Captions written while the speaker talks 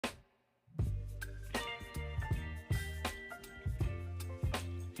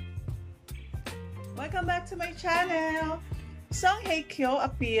Welcome back to my channel. Songhyekyo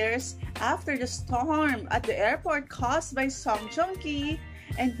appears after the storm at the airport caused by Songhyekyo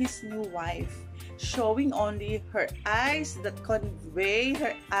and his new wife, showing only her eyes that convey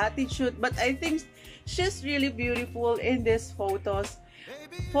her attitude. But I think she's really beautiful in these photos.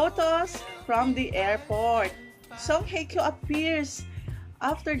 Photos from the airport. Songhyekyo appears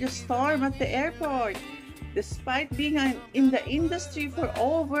after the storm at the airport. Despite being in the industry for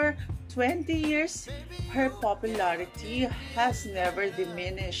over 20 years, her popularity has never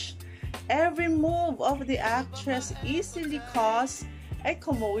diminished. Every move of the actress easily caused a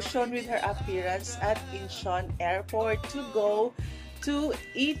commotion with her appearance at Incheon airport to go to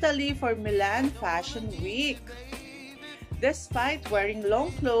Italy for Milan Fashion Week. Despite wearing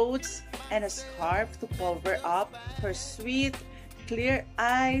long clothes and a scarf to cover up her sweet, clear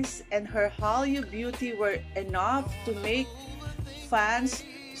eyes and her Hallyu beauty were enough to make fans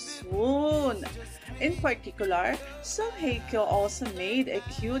swoon. In particular, Songhyekyo also made a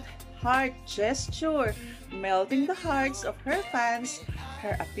cute heart gesture, melting the hearts of her fans.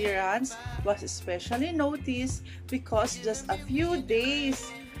 Her appearance was especially noticed because just a few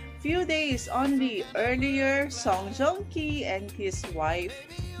days only earlier, Song Joong-ki and his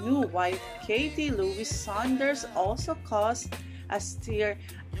new wife Katie Louise Saunders also caused a stir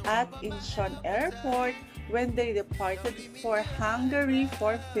at Incheon airport when they departed for Hungary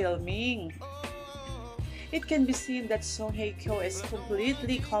for filming. It can be seen that Songhyekyo is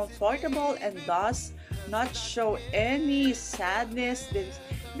completely comfortable and does not show any sadness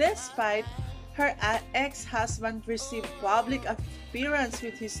despite her ex-husband received public appearance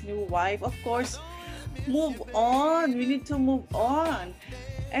with his new wife. Of course, move on. We need to move on.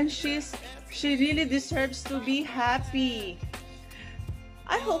 And she really deserves to be happy.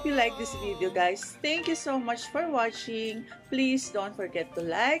 I hope you like this video, guys. Thank you so much for watching. Please don't forget to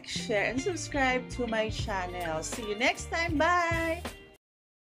like, share, and subscribe to my channel. See you next time. Bye!